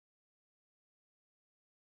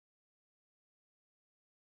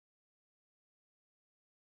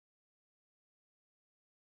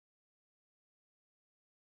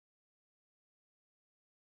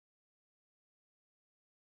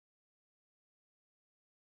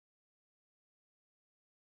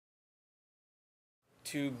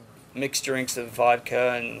2 mixed drinks of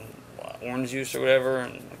vodka and orange juice or whatever,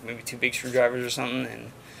 and like maybe 2 big screwdrivers or something,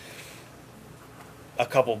 and a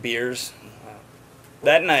couple beers.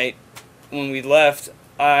 That night, when we left,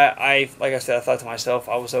 I like I said, I thought to myself,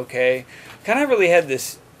 I was okay. Kind of really had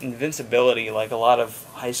this invincibility, like a lot of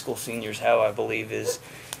high school seniors have, I believe, it's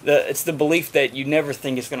the belief that you never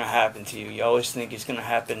think it's going to happen to you. You always think it's going to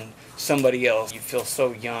happen to somebody else. You feel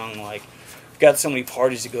so young, like, I've got so many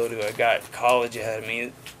parties to go to. I got college ahead of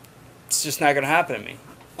me. It's just not going to happen to me.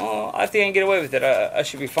 Oh, I think I can get away with it. I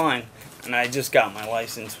should be fine. And I just got my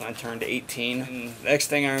license when I turned 18. And the next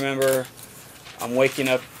thing I remember, I'm waking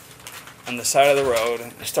up on the side of the road,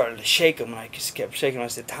 and I started to shake him, and I just kept shaking him. I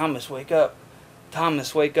said, "Thomas, wake up.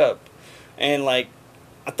 Thomas, wake up." And, like,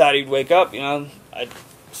 I thought he'd wake up, you know. I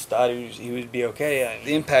just thought he would be okay.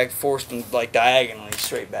 The impact forced him, like, diagonally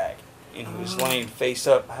straight back. And he was laying face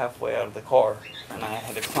up halfway out of the car. And I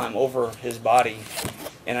had to climb over his body,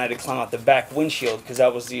 and I had to climb out the back windshield, because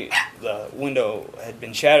that was the window had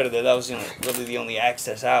been shattered there. That was really the only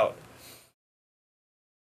access out.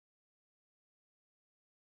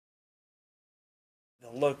 The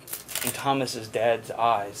look in Thomas's dad's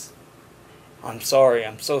eyes, "I'm sorry,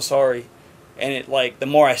 I'm so sorry." And it, like, the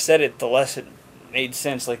more I said it, the less it made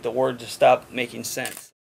sense. Like, the word just stopped making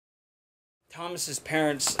sense. Thomas's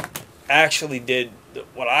parents actually did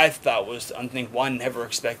what I thought was unthinkable. I never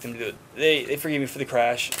expect them to do it. They forgave me for the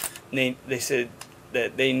crash. And they said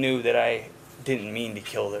that they knew that I didn't mean to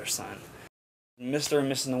kill their son. Mr.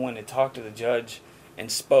 and Mrs. Nguyen had talked to the judge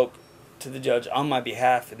and spoke to the judge on my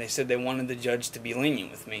behalf, and they said they wanted the judge to be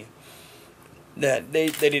lenient with me. That they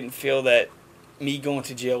didn't feel that me going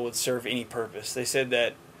to jail would serve any purpose. They said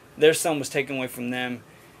that their son was taken away from them.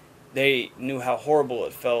 They knew how horrible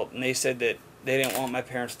it felt, and they said that they didn't want my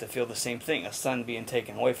parents to feel the same thing, a son being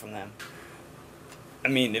taken away from them. I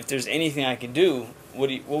mean, if there's anything I could do,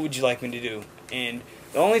 what would you like me to do? And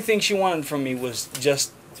the only thing she wanted from me was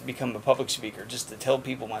just to become a public speaker, just to tell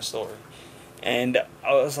people my story. And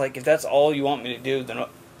I was like, if that's all you want me to do, then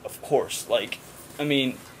of course. Like, I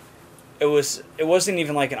mean, it wasn't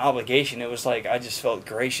even like an obligation. It was like I just felt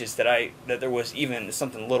gracious that there was even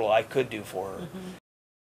something little I could do for her. Mm-hmm.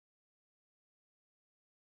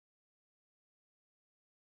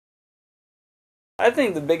 I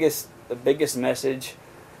think the biggest message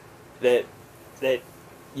that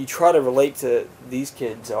you try to relate to these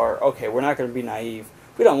kids are, okay, we're not going to be naive.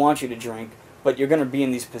 We don't want you to drink, but you're going to be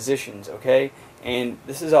in these positions, okay? And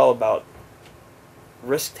this is all about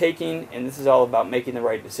risk-taking, and this is all about making the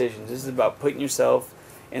right decisions. This is about putting yourself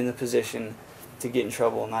in the position to get in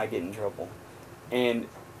trouble and not get in trouble. And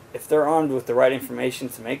if they're armed with the right information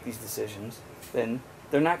to make these decisions, then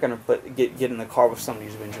they're not going to get in the car with somebody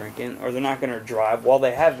who's been drinking, or they're not going to drive while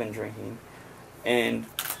they have been drinking. And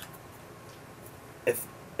if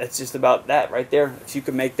it's just about that right there. If you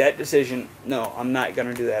can make that decision, no, I'm not going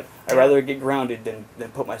to do that. I'd rather get grounded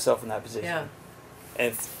than put myself in that position. Yeah.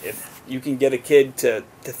 If you can get a kid to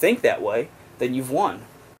think that way, then you've won.